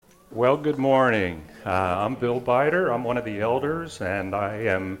Well, good morning. I'm Bill Bider. I'm one of the elders, and I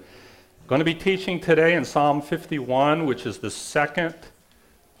am going to be teaching today in Psalm 51, which is the second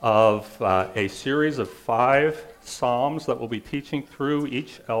of a series of 5 psalms that we'll be teaching through.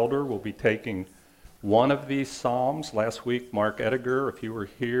 Each elder will be taking one of these psalms. Last week, Mark Ediger, if you were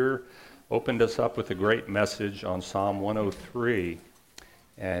here, opened us up with a great message on Psalm 103.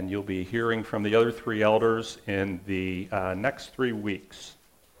 And you'll be hearing from the other 3 elders in the next 3 weeks.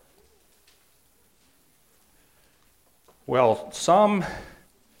 Well, Psalm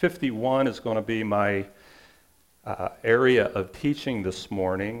 51 is going to be my area of teaching this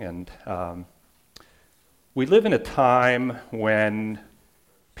morning, and we live in a time when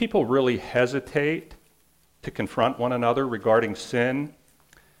people really hesitate to confront one another regarding sin.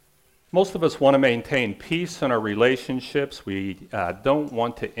 Most of us want to maintain peace in our relationships. We don't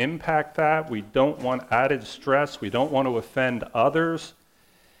want to impact that. We don't want added stress. We don't want to offend others.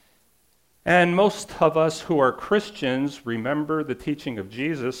 And most of us who are Christians remember the teaching of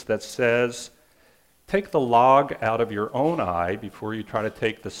Jesus that says, take the log out of your own eye before you try to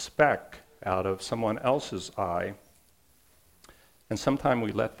take the speck out of someone else's eye. And sometimes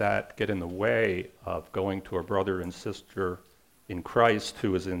we let that get in the way of going to a brother and sister in Christ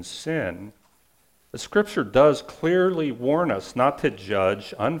who is in sin. The Scripture does clearly warn us not to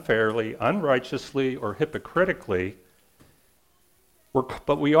judge unfairly, unrighteously, or hypocritically.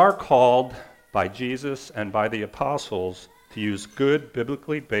 But we are called by Jesus and by the apostles to use good,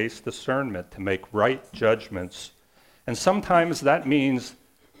 biblically based discernment to make right judgments. And sometimes that means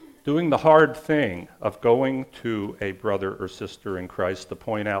doing the hard thing of going to a brother or sister in Christ to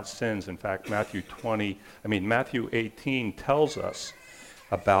point out sins. In fact, Matthew 18 tells us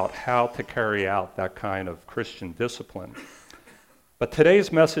about how to carry out that kind of Christian discipline. But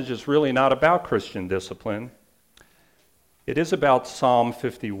today's message is really not about Christian discipline. It is about Psalm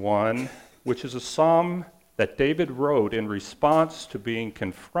 51, which is a psalm that David wrote in response to being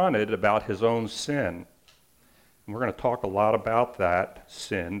confronted about his own sin. And we're going to talk a lot about that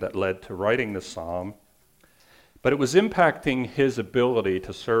sin that led to writing the psalm. But it was impacting his ability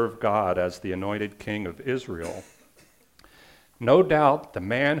to serve God as the anointed king of Israel. No doubt the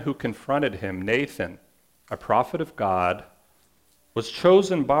man who confronted him, Nathan, a prophet of God, was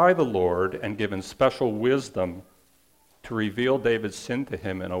chosen by the Lord and given special wisdom to reveal David's sin to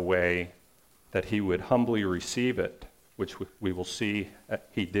him in a way that he would humbly receive it, which we will see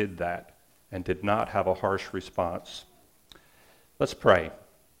he did that and did not have a harsh response. Let's pray.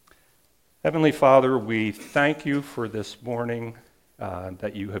 Heavenly Father, we thank you for this morning,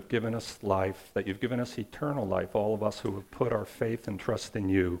 that you have given us life, that you've given us eternal life, all of us who have put our faith and trust in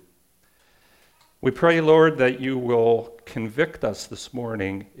you. We pray, Lord, that you will convict us this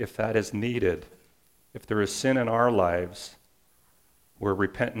morning if that is needed. If there is sin in our lives where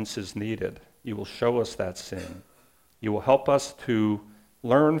repentance is needed, you will show us that sin. You will help us to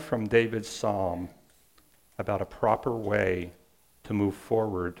learn from David's psalm about a proper way to move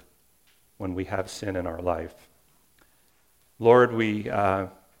forward when we have sin in our life. Lord, we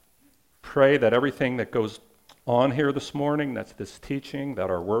pray that everything that goes on here this morning, that's this teaching, that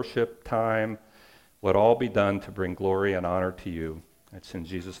our worship time, would all be done to bring glory and honor to you. It's in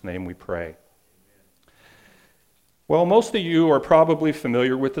Jesus' name we pray. Well, most of you are probably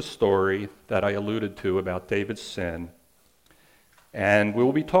familiar with the story that I alluded to about David's sin, and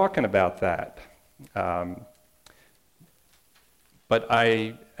we'll be talking about that. But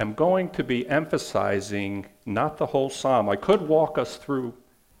I am going to be emphasizing not the whole psalm. I could walk us through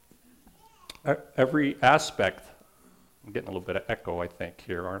every aspect. I'm getting a little bit of echo, I think,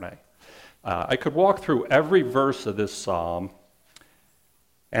 here, aren't I? I could walk through every verse of this psalm,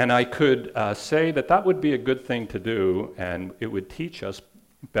 and I could say that that would be a good thing to do, and it would teach us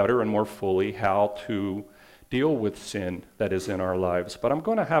better and more fully how to deal with sin that is in our lives. But I'm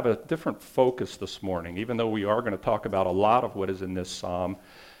going to have a different focus this morning. Even though we are going to talk about a lot of what is in this psalm,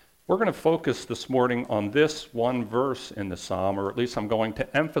 we're going to focus this morning on this one verse in the psalm, or at least I'm going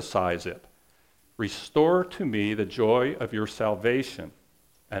to emphasize it. Restore to me the joy of your salvation,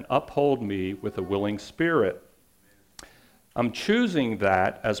 and uphold me with a willing spirit. I'm choosing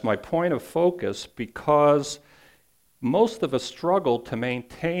that as my point of focus because most of us struggle to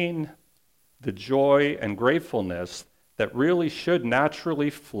maintain the joy and gratefulness that really should naturally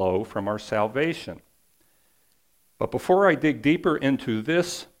flow from our salvation. But before I dig deeper into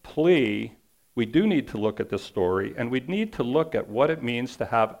this plea, we do need to look at the story, and we need to look at what it means to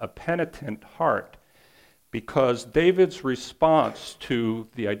have a penitent heart, because David's response to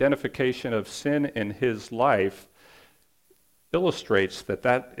the identification of sin in his life illustrates that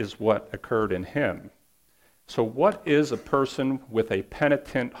that is what occurred in him. So what is a person with a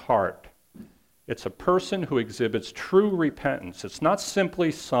penitent heart? It's a person who exhibits true repentance. It's not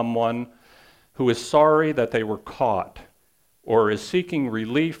simply someone who is sorry that they were caught or is seeking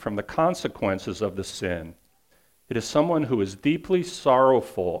relief from the consequences of the sin. It is someone who is deeply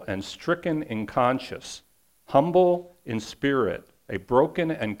sorrowful and stricken in conscience, humble in spirit, a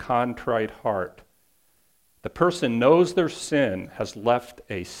broken and contrite heart. The person knows their sin has left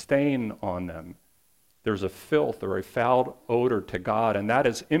a stain on them. There's a filth or a foul odor to God, and that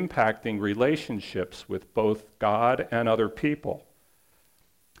is impacting relationships with both God and other people.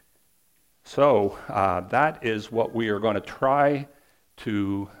 So that is what we are going to try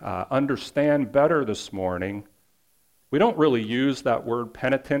to understand better this morning. We don't really use that word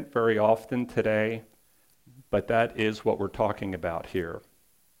penitent very often today, but that is what we're talking about here.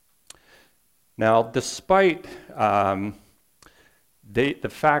 Now, despite the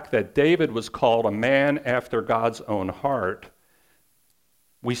fact that David was called a man after God's own heart,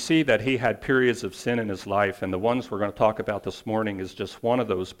 we see that he had periods of sin in his life, and the ones we're going to talk about this morning is just one of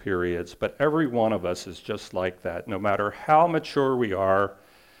those periods. But every one of us is just like that. No matter how mature we are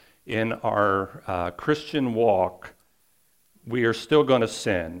in our Christian walk, we are still going to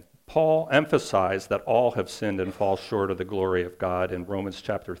sin. Paul emphasized that all have sinned and fall short of the glory of God in Romans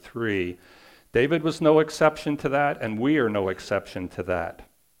chapter 3. David was no exception to that, and we are no exception to that.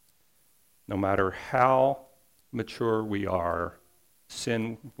 No matter how mature we are,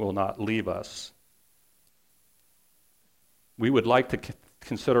 sin will not leave us. We would like to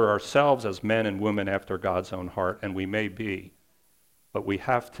consider ourselves as men and women after God's own heart, and we may be, but we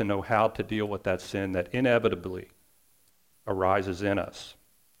have to know how to deal with that sin that inevitably arises in us.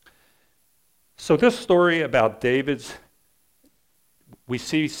 So this story about David's, we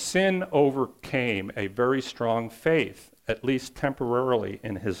see sin overcame a very strong faith, at least temporarily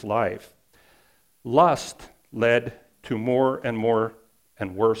in his life. Lust led to more and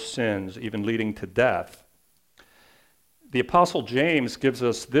worse sins, even leading to death. The Apostle James gives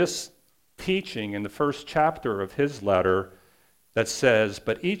us this teaching in the first chapter of his letter that says,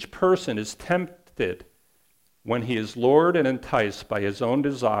 "But each person is tempted when he is lured and enticed by his own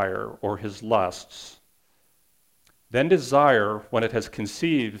desire or his lusts. Then desire, when it has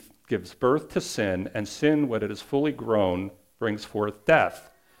conceived, gives birth to sin, and sin, when it is fully grown, brings forth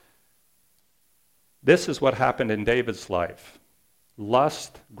death." This is what happened in David's life.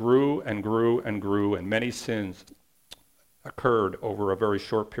 Lust grew and grew and grew, and many sins occurred over a very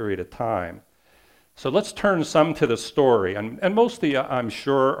short period of time. So let's turn some to the story. And most of you, I'm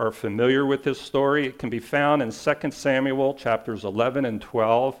sure, are familiar with this story. It can be found in 2 Samuel chapters 11 and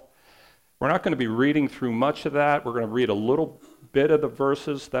 12. We're not going to be reading through much of that. We're going to read a little bit of the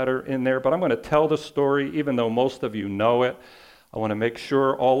verses that are in there, but I'm going to tell the story even though most of you know it. I want to make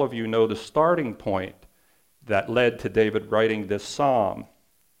sure all of you know the starting point that led to David writing this psalm.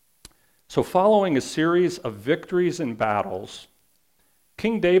 So following a series of victories and battles,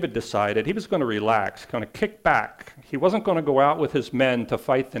 King David decided he was going to relax, going to kick back. He wasn't going to go out with his men to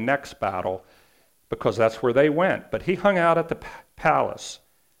fight the next battle because that's where they went, but he hung out at the palace.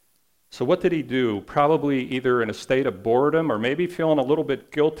 So what did he do? Probably either in a state of boredom or maybe feeling a little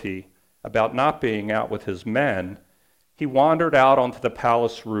bit guilty about not being out with his men, he wandered out onto the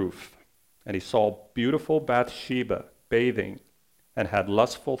palace roof. And he saw beautiful Bathsheba bathing and had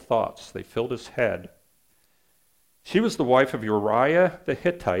lustful thoughts. They filled his head. She was the wife of Uriah the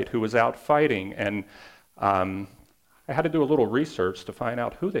Hittite who was out fighting. And I had to do a little research to find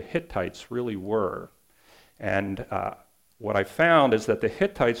out who the Hittites really were. And what I found is that the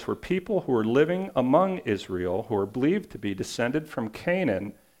Hittites were people who were living among Israel who were believed to be descended from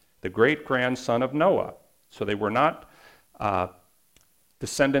Canaan, the great-grandson of Noah. So they were not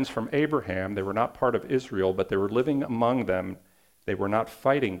descendants from Abraham. They were not part of Israel, but they were living among them. They were not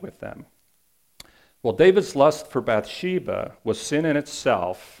fighting with them. Well, David's lust for Bathsheba was sin in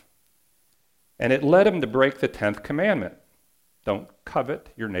itself, and it led him to break the 10th commandment. Don't covet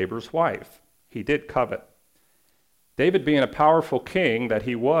your neighbor's wife. He did covet. David, being a powerful king that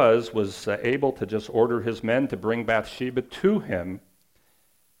he was able to just order his men to bring Bathsheba to him.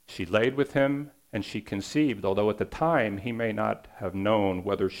 She laid with him, and she conceived, although at the time he may not have known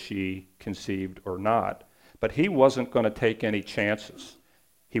whether she conceived or not. But he wasn't going to take any chances.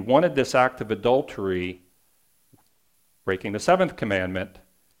 He wanted this act of adultery, breaking the 7th commandment.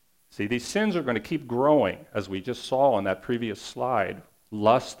 See, these sins are going to keep growing, as we just saw on that previous slide.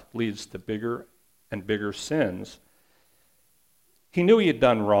 Lust leads to bigger and bigger sins. He knew he had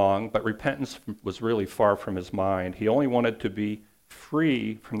done wrong, but repentance was really far from his mind. He only wanted to be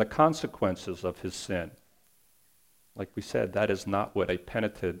free from the consequences of his sin. Like we said, that is not what a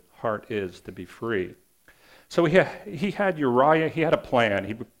penitent heart is, to be free. So he had Uriah, he had a plan.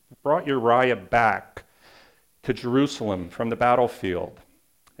 He brought Uriah back to Jerusalem from the battlefield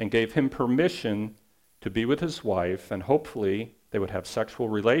and gave him permission to be with his wife, and hopefully they would have sexual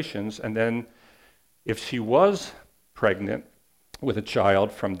relations. And then if she was pregnant with a child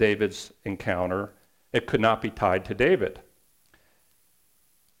from David's encounter, it could not be tied to David.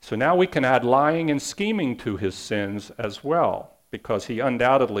 So now we can add lying and scheming to his sins as well, because he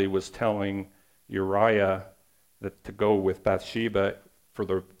undoubtedly was telling Uriah that to go with Bathsheba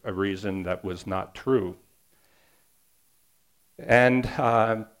for a reason that was not true. And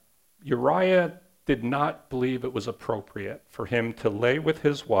Uriah did not believe it was appropriate for him to lay with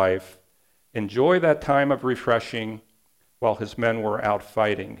his wife, enjoy that time of refreshing while his men were out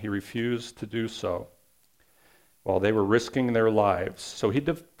fighting. He refused to do so while they were risking their lives. So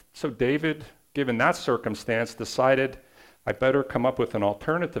David, given that circumstance, decided, I better come up with an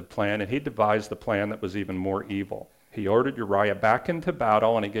alternative plan, and he devised a plan that was even more evil. He ordered Uriah back into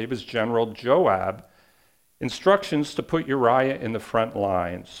battle, and he gave his general Joab instructions to put Uriah in the front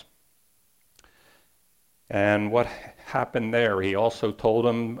lines. And what happened there? He also told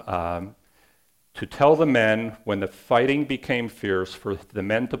him to tell the men when the fighting became fierce for the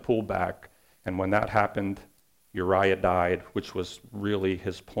men to pull back, and when that happened, Uriah died, which was really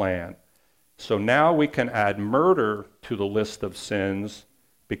his plan. So now we can add murder to the list of sins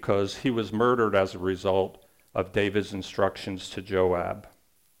because he was murdered as a result of David's instructions to Joab.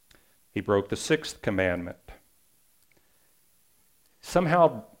 He broke the sixth commandment.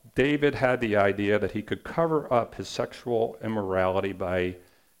 Somehow David had the idea that he could cover up his sexual immorality by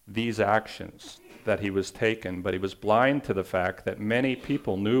these actions that he was taking, but he was blind to the fact that many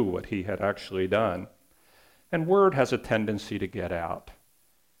people knew what he had actually done. And word has a tendency to get out.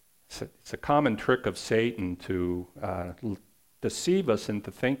 It's a common trick of Satan to deceive us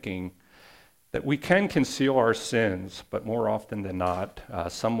into thinking that we can conceal our sins, but more often than not,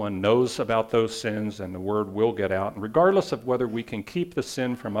 someone knows about those sins and the word will get out. And regardless of whether we can keep the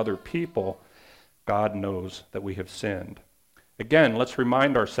sin from other people, God knows that we have sinned. Again, let's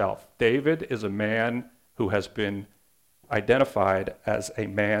remind ourselves, David is a man who has been identified as a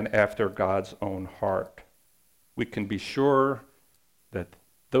man after God's own heart. We can be sure that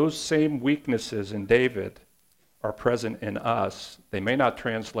those same weaknesses in David are present in us. They may not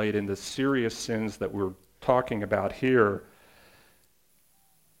translate into serious sins that we're talking about here,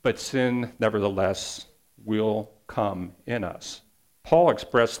 but sin, nevertheless, will come in us. Paul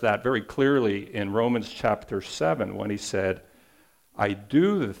expressed that very clearly in Romans chapter 7 when he said, I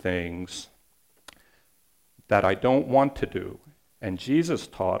do the things that I don't want to do. And Jesus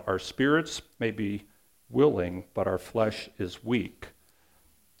taught our spirits may be willing, but our flesh is weak.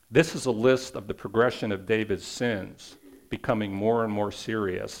 This is a list of the progression of David's sins, becoming more and more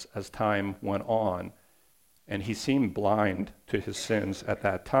serious as time went on, and he seemed blind to his sins at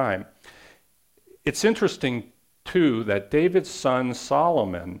that time. It's interesting, too, that David's son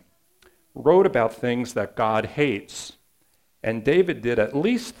Solomon wrote about things that God hates, and David did at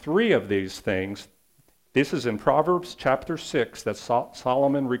least 3 of these things. This is in Proverbs chapter 6 that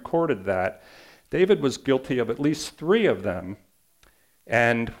Solomon recorded that. David was guilty of at least 3 of them,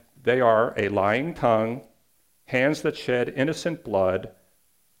 and they are a lying tongue, hands that shed innocent blood,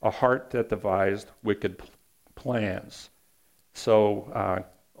 a heart that devised wicked plans. So,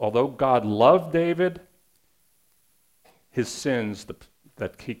 although God loved David, his sins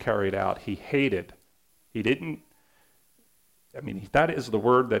that he carried out, he hated. That is the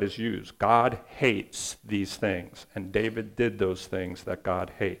word that is used. God hates these things, and David did those things that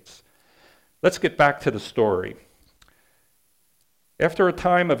God hates. Let's get back to the story. After a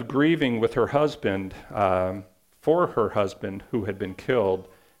time of grieving with her husband, for her husband who had been killed,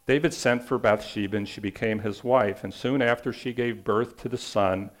 David sent for Bathsheba, and she became his wife. And soon after, she gave birth to the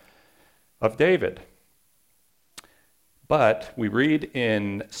son of David. But we read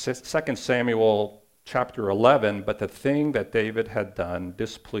in 2 Samuel chapter 11, but the thing that David had done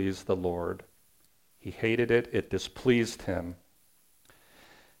displeased the Lord. He hated it. It displeased him.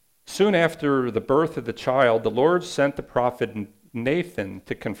 Soon after the birth of the child, the Lord sent the prophet Nathan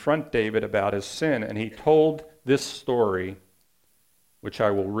to confront David about his sin, and he told this story, which I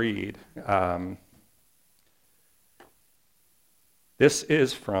will read. This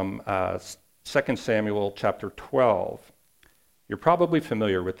is from 2 Samuel chapter 12. You're probably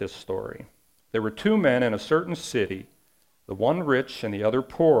familiar with this story. There were 2 men in a certain city, the one rich and the other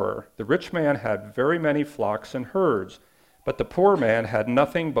poor. The rich man had very many flocks and herds, but the poor man had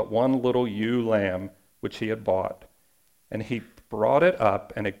nothing but one little ewe lamb which he had bought. And he brought it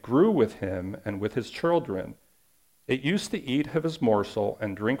up, and it grew with him and with his children. It used to eat of his morsel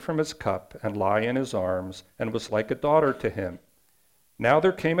and drink from his cup and lie in his arms and was like a daughter to him. Now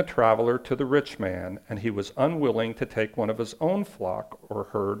there came a traveler to the rich man, and he was unwilling to take one of his own flock or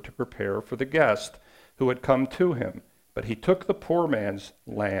herd to prepare for the guest who had come to him. But he took the poor man's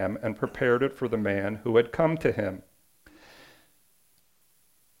lamb and prepared it for the man who had come to him.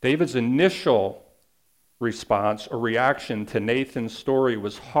 David's initial response or reaction to Nathan's story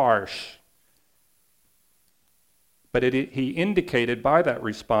was harsh. But he indicated by that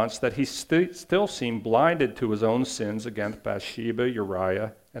response that he still seemed blinded to his own sins against Bathsheba,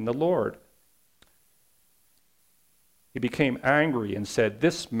 Uriah, and the Lord. He became angry and said,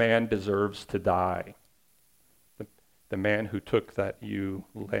 "This man deserves to die." The man who took that ewe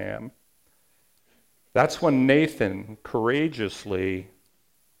lamb. That's when Nathan courageously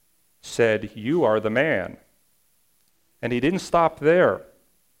said, "You are the man." And he didn't stop there.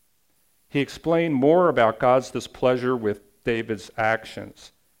 He explained more about God's displeasure with David's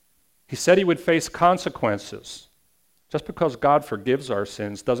actions. He said he would face consequences. Just because God forgives our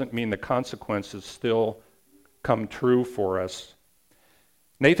sins doesn't mean the consequences still come true for us.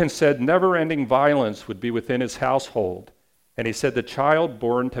 Nathan said never-ending violence would be within his household, and he said the child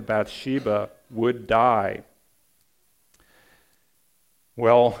born to Bathsheba would die.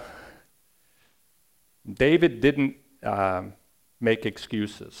 Well, David didn't make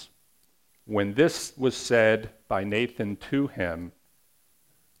excuses. When this was said by Nathan to him,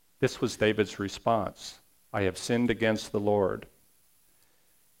 this was David's response: "I have sinned against the Lord."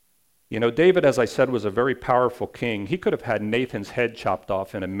 You know, David, as I said, was a very powerful king. He could have had Nathan's head chopped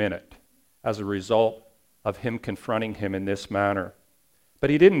off in a minute as a result of him confronting him in this manner. But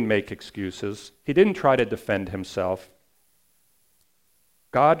he didn't make excuses. He didn't try to defend himself.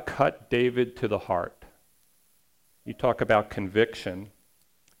 God cut David to the heart. You talk about conviction.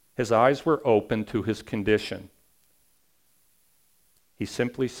 His eyes were open to his condition. He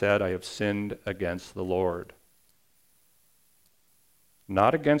simply said, "I have sinned against the Lord."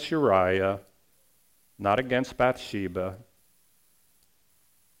 Not against Uriah, not against Bathsheba.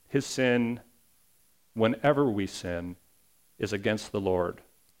 His sin, whenever we sin, is against the Lord.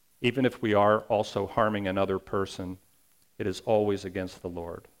 Even if we are also harming another person, it is always against the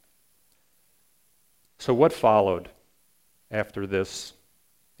Lord. So what followed after this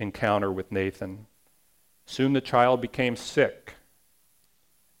encounter with Nathan? Soon the child became sick.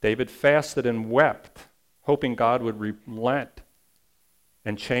 David fasted and wept, hoping God would relent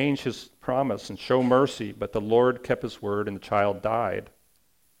and change his promise and show mercy, but the Lord kept his word and the child died.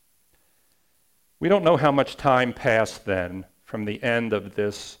 We don't know how much time passed then from the end of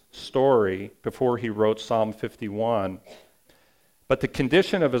this story before he wrote Psalm 51, but the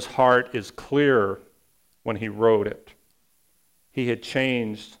condition of his heart is clear when he wrote it. He had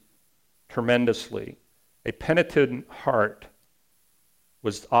changed tremendously. A penitent heart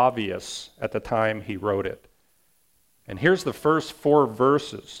was obvious at the time he wrote it. And here's the first 4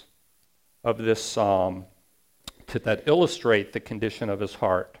 verses of this psalm that illustrate the condition of his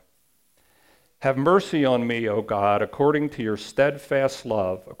heart. "Have mercy on me, O God, according to your steadfast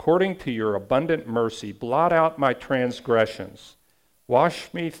love. According to your abundant mercy, blot out my transgressions.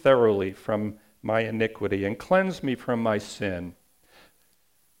 Wash me thoroughly from my iniquity and cleanse me from my sin.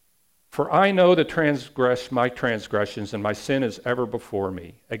 For I know my transgressions, and my sin is ever before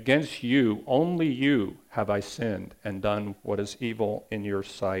me. Against you, only you, have I sinned and done what is evil in your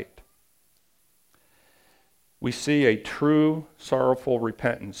sight." We see a true sorrowful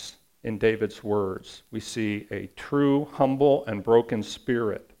repentance in David's words. We see a true humble and broken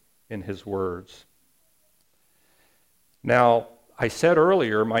spirit in his words. Now, I said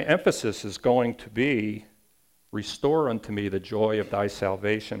earlier, my emphasis is going to be, "Restore unto me the joy of thy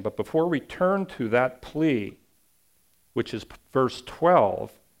salvation." But before we turn to that plea, which is verse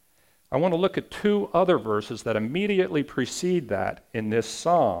 12, I want to look at 2 other verses that immediately precede that in this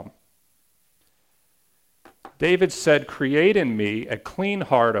psalm. David said, "Create in me a clean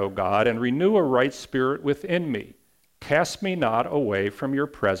heart, O God, and renew a right spirit within me. Cast me not away from your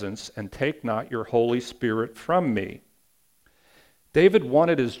presence, and take not your Holy Spirit from me." David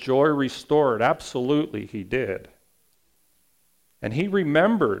wanted his joy restored. Absolutely, he did. And he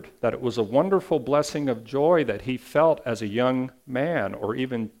remembered that it was a wonderful blessing of joy that he felt as a young man, or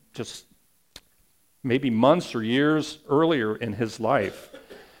even just maybe months or years earlier in his life,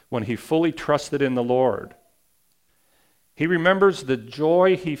 when he fully trusted in the Lord. He remembers the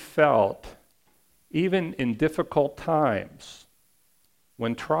joy he felt even in difficult times,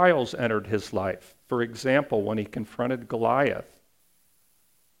 when trials entered his life. For example, when he confronted Goliath.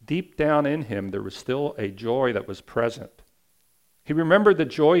 Deep down in him, there was still a joy that was present. He remembered the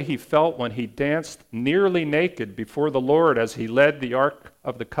joy he felt when he danced nearly naked before the Lord as he led the Ark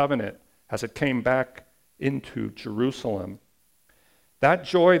of the Covenant as it came back into Jerusalem. That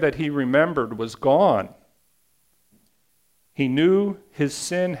joy that he remembered was gone. He knew his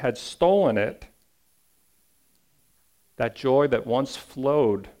sin had stolen it. That joy that once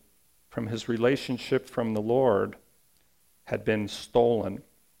flowed from his relationship from the Lord had been stolen.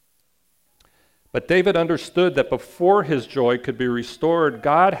 But David understood that before his joy could be restored,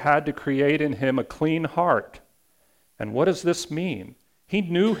 God had to create in him a clean heart. And what does this mean? He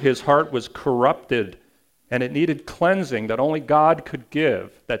knew his heart was corrupted and it needed cleansing that only God could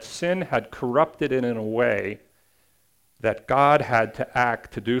give, that sin had corrupted it in a way that God had to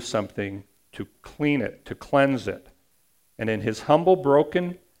act to do something to clean it, to cleanse it. And in his humble,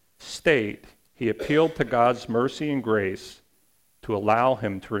 broken state, he appealed to God's mercy and grace to allow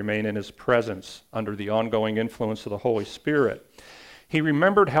him to remain in his presence under the ongoing influence of the Holy Spirit. He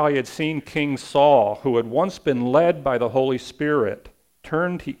remembered how he had seen King Saul, who had once been led by the Holy Spirit,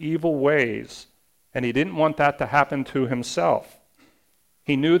 turn to evil ways, and he didn't want that to happen to himself.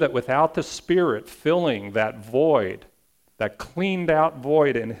 He knew that without the Spirit filling that void, that cleaned out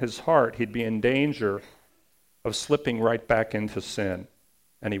void in his heart, he'd be in danger of slipping right back into sin,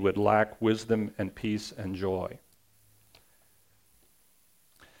 and he would lack wisdom and peace and joy.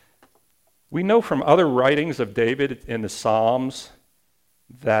 We know from other writings of David in the Psalms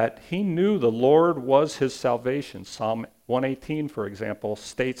that he knew the Lord was his salvation. Psalm 118, for example,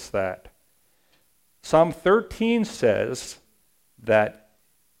 states that. Psalm 13 says that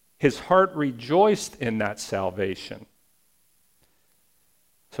his heart rejoiced in that salvation.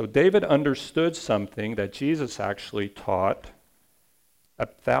 So David understood something that Jesus actually taught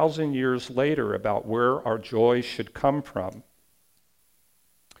 1,000 years later about where our joy should come from.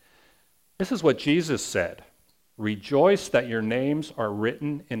 This is what Jesus said: "Rejoice that your names are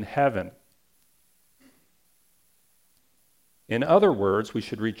written in heaven." In other words, we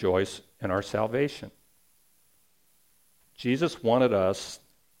should rejoice in our salvation. Jesus wanted us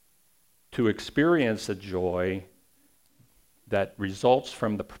to experience a joy that results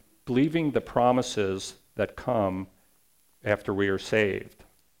from believing the promises that come after we are saved,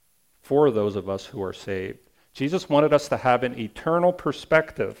 for those of us who are saved. Jesus wanted us to have an eternal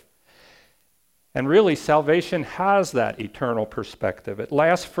perspective. And really, salvation has that eternal perspective. It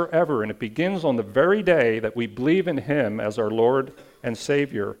lasts forever, and it begins on the very day that we believe in him as our Lord and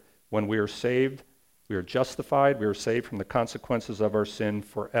Savior. When we are saved, we are justified, we are saved from the consequences of our sin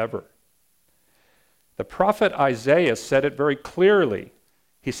forever. The prophet Isaiah said it very clearly.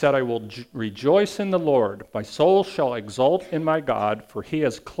 He said, "I will rejoice in the Lord. My soul shall exult in my God, for he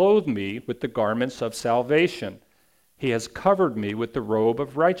has clothed me with the garments of salvation. He has covered me with the robe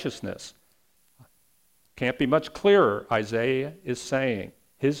of righteousness." Can't be much clearer, Isaiah is saying.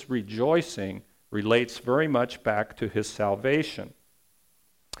 His rejoicing relates very much back to his salvation.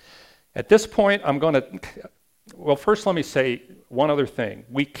 At this point, first let me say one other thing.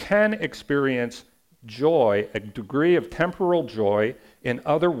 We can experience joy, a degree of temporal joy, in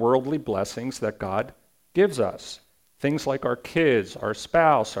other worldly blessings that God gives us. Things like our kids, our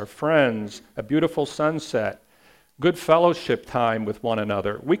spouse, our friends, a beautiful sunset, good fellowship time with one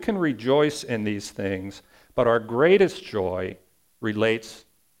another. We can rejoice in these things, but our greatest joy relates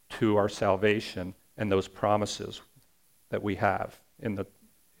to our salvation and those promises that we have in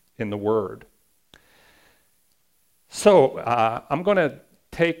the Word. So I'm going to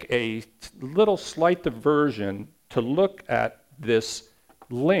take a little slight diversion to look at this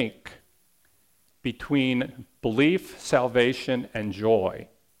link between belief, salvation, and joy.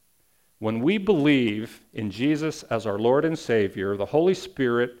 When we believe in Jesus as our Lord and Savior, the Holy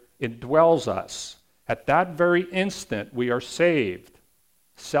Spirit indwells us. At that very instant, we are saved.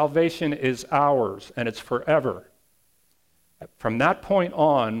 Salvation is ours, and it's forever. From that point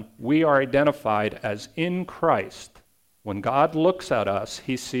on, we are identified as in Christ. When God looks at us,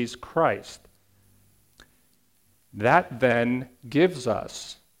 he sees Christ. That then gives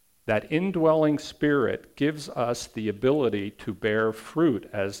us, that indwelling Spirit gives us the ability to bear fruit,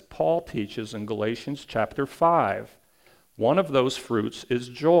 as Paul teaches in Galatians chapter 5. One of those fruits is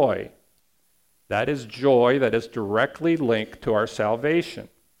joy. That is joy that is directly linked to our salvation.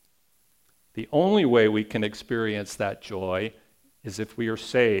 The only way we can experience that joy is if we are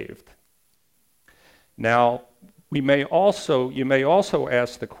saved. Now, you may also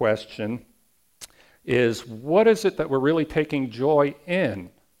ask the question, what is it that we're really taking joy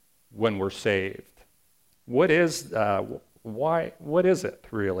in when we're saved? What is it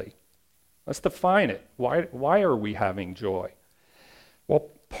really? Let's define it. Why are we having joy? Well,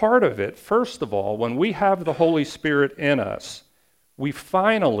 part of it, first of all, when we have the Holy Spirit in us, we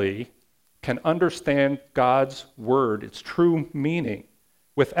finally can understand God's word, its true meaning.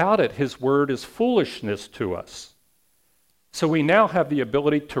 Without it, his word is foolishness to us. So we now have the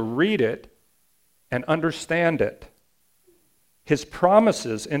ability to read it and understand it. His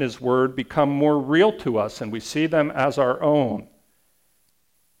promises in his word become more real to us, and we see them as our own.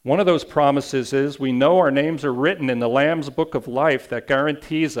 One of those promises is we know our names are written in the Lamb's book of life that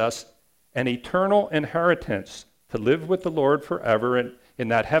guarantees us an eternal inheritance to live with the Lord forever in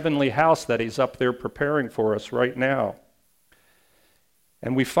that heavenly house that he's up there preparing for us right now.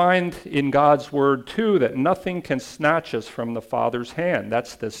 And we find in God's word, too, that nothing can snatch us from the Father's hand.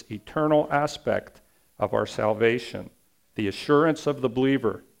 That's this eternal aspect of our salvation, the assurance of the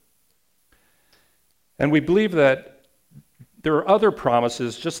believer. And we believe that there are other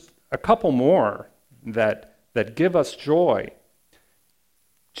promises, just a couple more, that give us joy.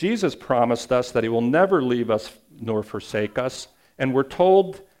 Jesus promised us that he will never leave us nor forsake us, and we're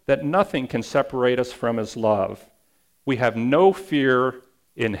told that nothing can separate us from his love. We have no fear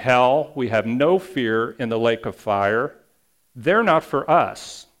in hell. We have no fear in the lake of fire. They're not for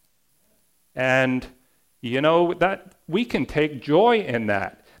us. And that we can take joy in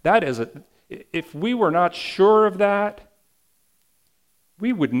that. That is, if we were not sure of that,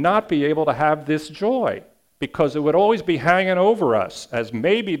 we would not be able to have this joy, because it would always be hanging over us as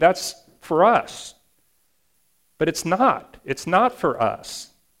maybe that's for us. But it's not. It's not for us.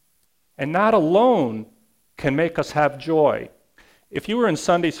 And that alone can make us have joy. If you were in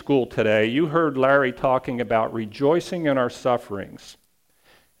Sunday school today, you heard Larry talking about rejoicing in our sufferings.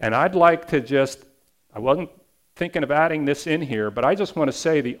 And I'd like to I wasn't thinking of adding this in here, but I just want to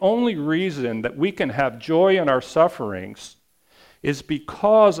say the only reason that we can have joy in our sufferings is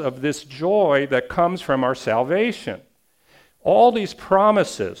because of this joy that comes from our salvation. All these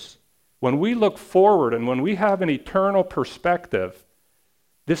promises, when we look forward and when we have an eternal perspective,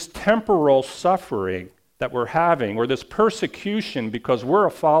 this temporal suffering that we're having, or this persecution because we're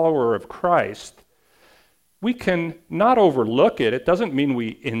a follower of Christ, we can not overlook it. It doesn't mean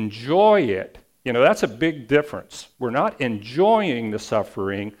we enjoy it. That's a big difference. We're not enjoying the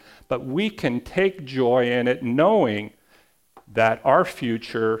suffering, but we can take joy in it knowing that our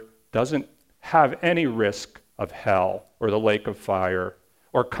future doesn't have any risk of hell or the lake of fire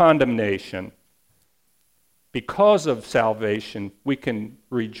or condemnation. Because of salvation, we can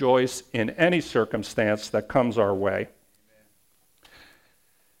rejoice in any circumstance that comes our way.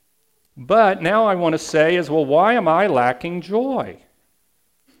 But now I want to say why am I lacking joy?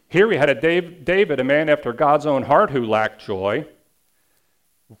 Here we had David, a man after God's own heart, who lacked joy.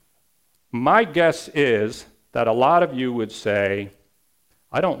 My guess is that a lot of you would say,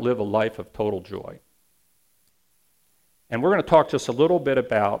 I don't live a life of total joy. And we're going to talk just a little bit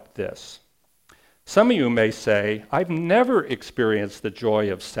about this. Some of you may say, I've never experienced the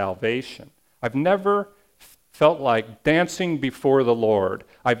joy of salvation. I've never felt like dancing before the Lord.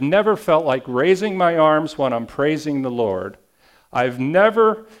 I've never felt like raising my arms when I'm praising the Lord. I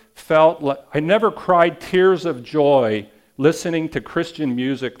never cried tears of joy listening to Christian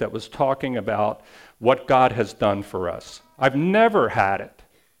music that was talking about what God has done for us. I've never had it.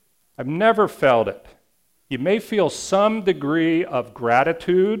 I've never felt it. You may feel some degree of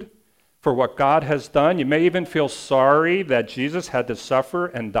gratitude for what God has done. You may even feel sorry that Jesus had to suffer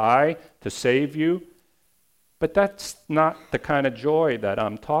and die to save you. But that's not the kind of joy that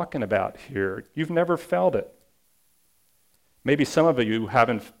I'm talking about here. You've never felt it. Maybe some of you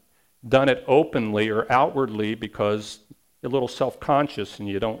haven't done it openly or outwardly because you're a little self-conscious and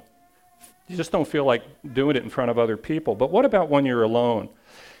you just don't feel like doing it in front of other people. But what about when you're alone?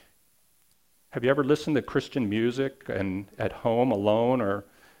 Have you ever listened to Christian music and at home alone, or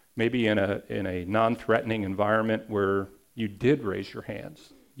maybe in a non-threatening environment where you did raise your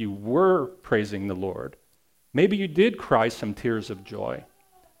hands? You were praising the Lord. Maybe you did cry some tears of joy.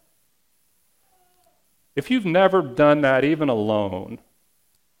 If you've never done that even alone,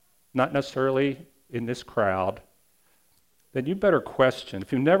 not necessarily in this crowd, then you better question.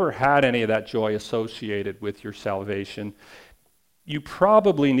 If you've never had any of that joy associated with your salvation, you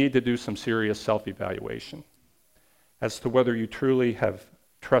probably need to do some serious self-evaluation as to whether you truly have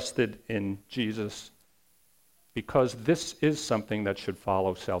trusted in Jesus, because this is something that should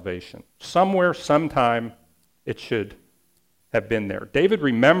follow salvation. Somewhere, sometime, it should have been there. David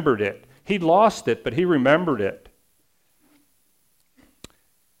remembered it. He lost it, but he remembered it.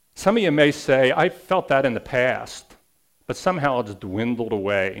 Some of you may say, I felt that in the past, but somehow it's dwindled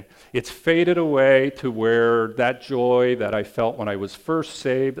away. It's faded away to where that joy that I felt when I was first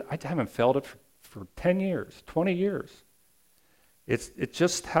saved, I haven't felt it for 10 years, 20 years. It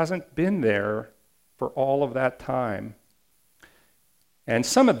just hasn't been there for all of that time. And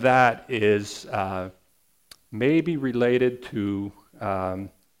some of that is maybe related to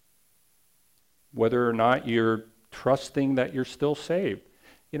whether or not you're trusting that you're still saved.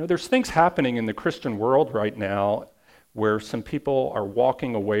 You know, there's things happening in the Christian world right now where some people are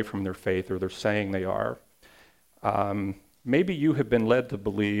walking away from their faith, or they're saying they are. Maybe you have been led to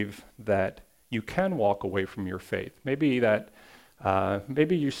believe that you can walk away from your faith. Maybe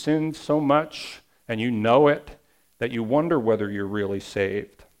you sinned so much and you know it that you wonder whether you're really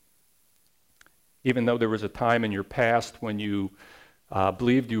saved. Even though there was a time in your past when you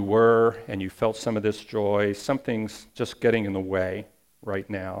believed you were and you felt some of this joy, something's just getting in the way right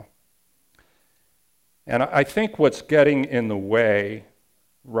now. And I think what's getting in the way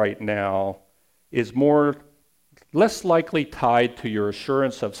right now is less likely tied to your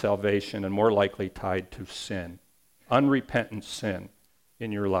assurance of salvation and more likely tied to sin, unrepentant sin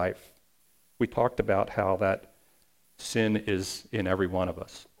in your life. We talked about how that sin is in every one of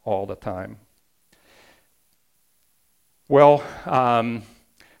us all the time. Well,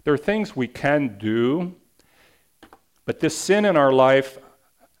 there are things we can do, but this sin in our life,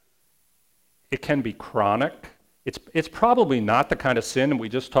 it can be chronic. It's probably not the kind of sin we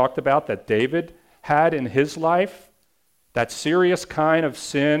just talked about that David had in his life, that serious kind of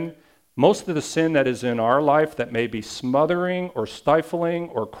sin. Most of the sin that is in our life that may be smothering or stifling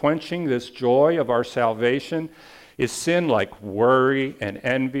or quenching this joy of our salvation is sin like worry and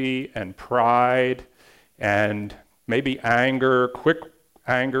envy and pride and maybe anger, quick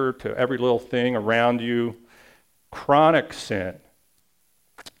anger to every little thing around you. Chronic sin.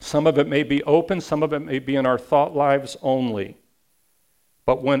 Some of it may be open, some of it may be in our thought lives only.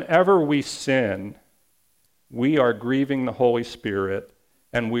 But whenever we sin, we are grieving the Holy Spirit,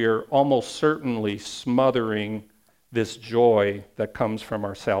 and we are almost certainly smothering this joy that comes from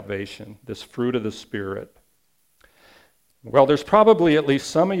our salvation, this fruit of the Spirit. Well, there's probably at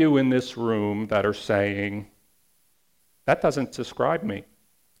least some of you in this room that are saying, that doesn't describe me.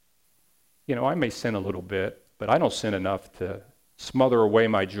 You know, I may sin a little bit, but I don't sin enough to smother away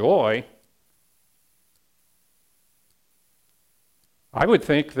my joy. I would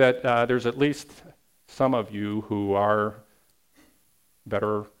think that there's at least some of you who are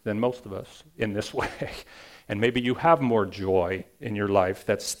better than most of us in this way. And maybe you have more joy in your life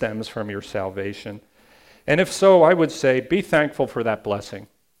that stems from your salvation. And if so, I would say be thankful for that blessing.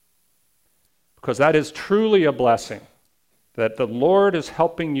 Because that is truly a blessing. That the Lord is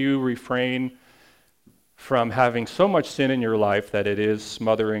helping you refrain from having so much sin in your life that it is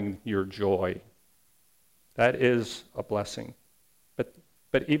smothering your joy. That is a blessing.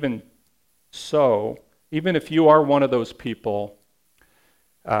 But even so, even if you are one of those people,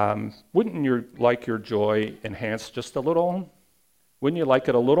 wouldn't you like your joy enhanced just a little? Wouldn't you like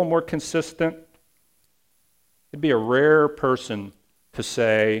it a little more consistent? It'd be a rare person to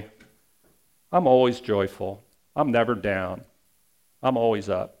say, I'm always joyful. I'm never down. I'm always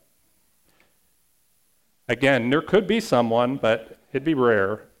up. Again, there could be someone, but it'd be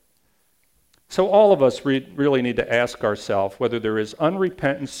rare. So all of us really need to ask ourselves whether there is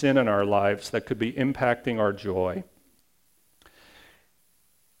unrepentant sin in our lives that could be impacting our joy.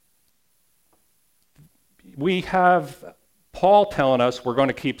 We have Paul telling us we're going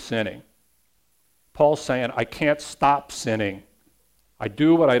to keep sinning. Paul's saying, I can't stop sinning. I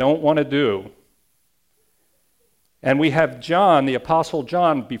do what I don't want to do. And we have John, the Apostle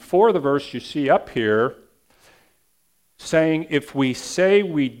John, before the verse you see up here, saying, if we say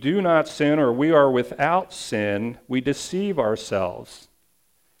we do not sin or we are without sin, we deceive ourselves.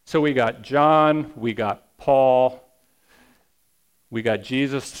 So we got John, we got Paul, we got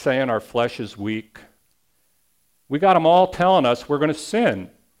Jesus saying our flesh is weak. We got them all telling us we're going to sin.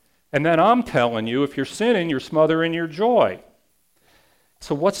 And then I'm telling you, if you're sinning, you're smothering your joy.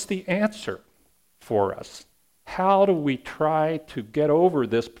 So what's the answer for us? How do we try to get over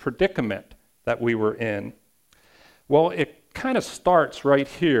this predicament that we were in? Well, it kind of starts right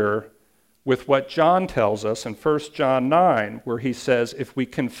here with what John tells us in 1 John 9, where he says, if we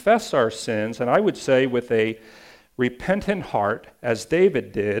confess our sins, and I would say with a repentant heart, as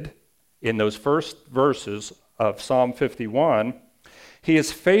David did in those first verses of Psalm 51, he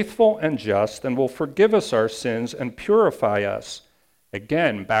is faithful and just and will forgive us our sins and purify us.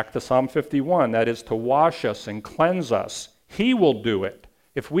 Again, back to Psalm 51, that is to wash us and cleanse us. He will do it.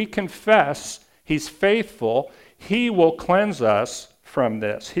 If we confess, he's faithful. He will cleanse us from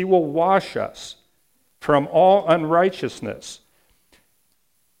this. He will wash us from all unrighteousness.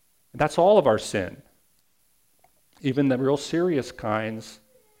 That's all of our sin, even the real serious kinds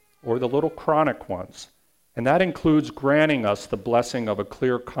or the little chronic ones. And that includes granting us the blessing of a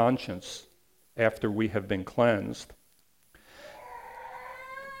clear conscience after we have been cleansed.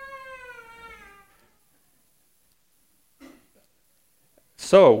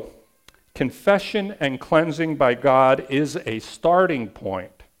 So, confession and cleansing by God is a starting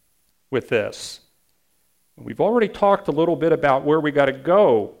point with this. We've already talked a little bit about where we got to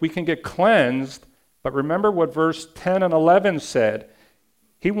go. We can get cleansed, but remember what verse 10 and 11 said.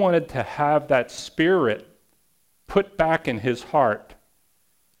 He wanted to have that Spirit put back in his heart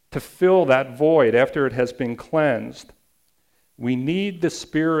to fill that void after it has been cleansed. We need the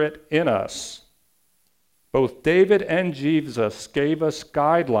Spirit in us. Both David and Jesus gave us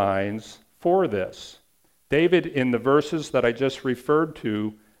guidelines for this. David, in the verses that I just referred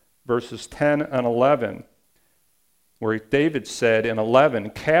to, verses 10 and 11, where David said in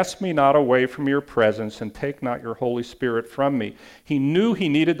 11, "Cast me not away from your presence and take not your Holy Spirit from me." He knew he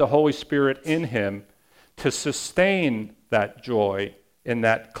needed the Holy Spirit in him to sustain that joy in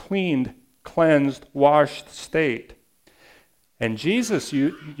that cleaned, cleansed, washed state. And Jesus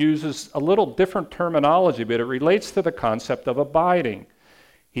uses a little different terminology, but it relates to the concept of abiding.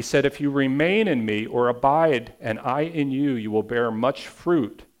 He said, "If you remain in me or abide and I in you, you will bear much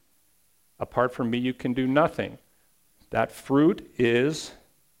fruit. Apart from me, you can do nothing." That fruit is,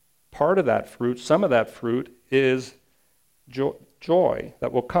 part of that fruit, some of that fruit is joy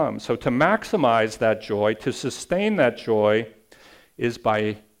that will come. So to maximize that joy, to sustain that joy, is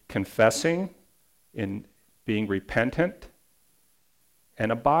by confessing, in being repentant,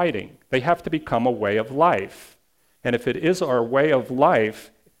 and abiding. They have to become a way of life. And if it is our way of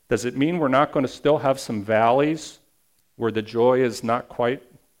life, does it mean we're not going to still have some valleys where the joy is not quite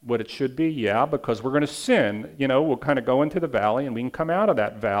what it should be? Yeah, because we're going to sin. We'll kind of go into the valley and we can come out of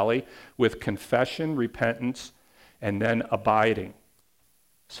that valley with confession, repentance, and then abiding.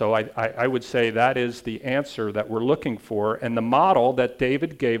 So I would say that is the answer that we're looking for and the model that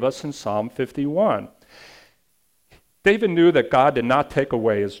David gave us in Psalm 51. David knew that God did not take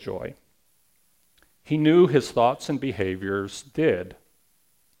away his joy. He knew his thoughts and behaviors did.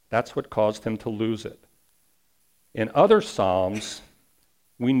 That's what caused him to lose it. In other Psalms,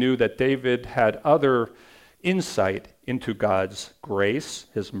 we knew that David had other insight into God's grace,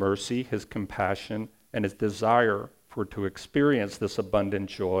 his mercy, his compassion, and his desire to experience this abundant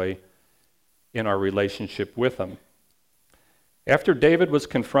joy in our relationship with him. After David was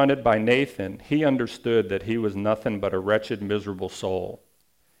confronted by Nathan, he understood that he was nothing but a wretched, miserable soul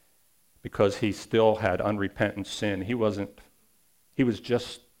because he still had unrepentant sin. He was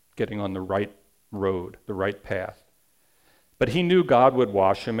just getting on the right road, the right path. But he knew God would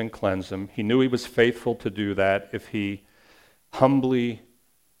wash him and cleanse him. He knew he was faithful to do that if he humbly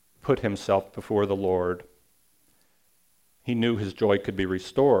put himself before the Lord. He knew his joy could be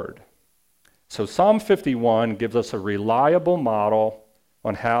restored. So Psalm 51 gives us a reliable model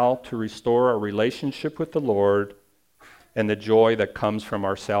on how to restore our relationship with the Lord and the joy that comes from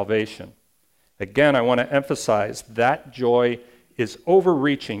our salvation. Again, I want to emphasize that joy is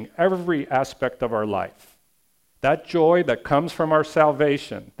overreaching every aspect of our life. That joy that comes from our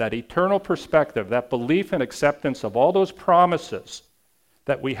salvation, that eternal perspective, that belief and acceptance of all those promises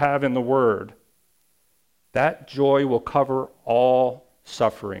that we have in the Word, that joy will cover all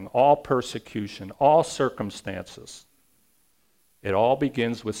suffering, all persecution, all circumstances. It all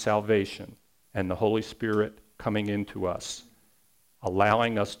begins with salvation and the Holy Spirit coming into us,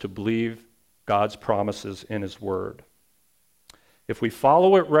 allowing us to believe God's promises in His Word. If we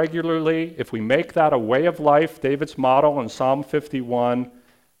follow it regularly, if we make that a way of life, David's model in Psalm 51,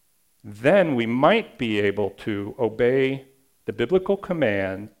 then we might be able to obey the biblical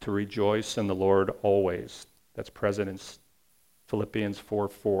command to rejoice in the Lord always. That's present in Philippians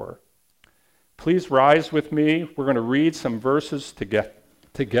 4:4. Please rise with me. We're going to read some verses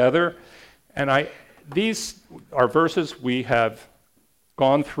together. And these are verses we have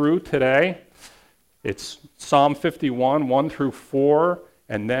gone through today. It's Psalm 51, 1 through 4,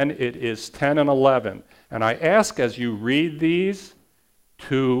 and then it is 10 and 11. And I ask as you read these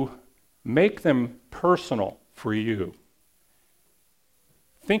to make them personal for you.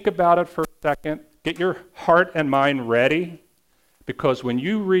 Think about it for a second. Get your heart and mind ready, because when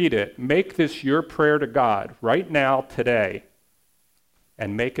you read it, make this your prayer to God right now, today,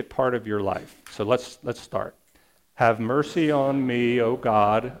 and make it part of your life. So let's start. Have mercy on me, O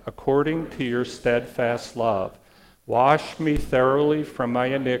God, according to your steadfast love. Wash me thoroughly from my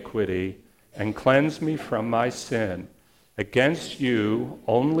iniquity and cleanse me from my sin. Against you,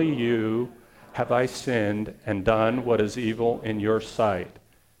 only you, have I sinned and done what is evil in your sight.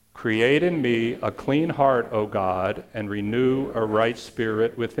 Create in me a clean heart, O God, and renew a right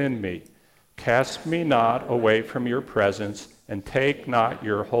spirit within me. Cast me not away from your presence, and take not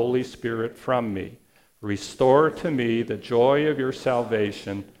your Holy Spirit from me. Restore to me the joy of your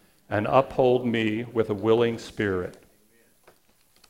salvation, and uphold me with a willing spirit.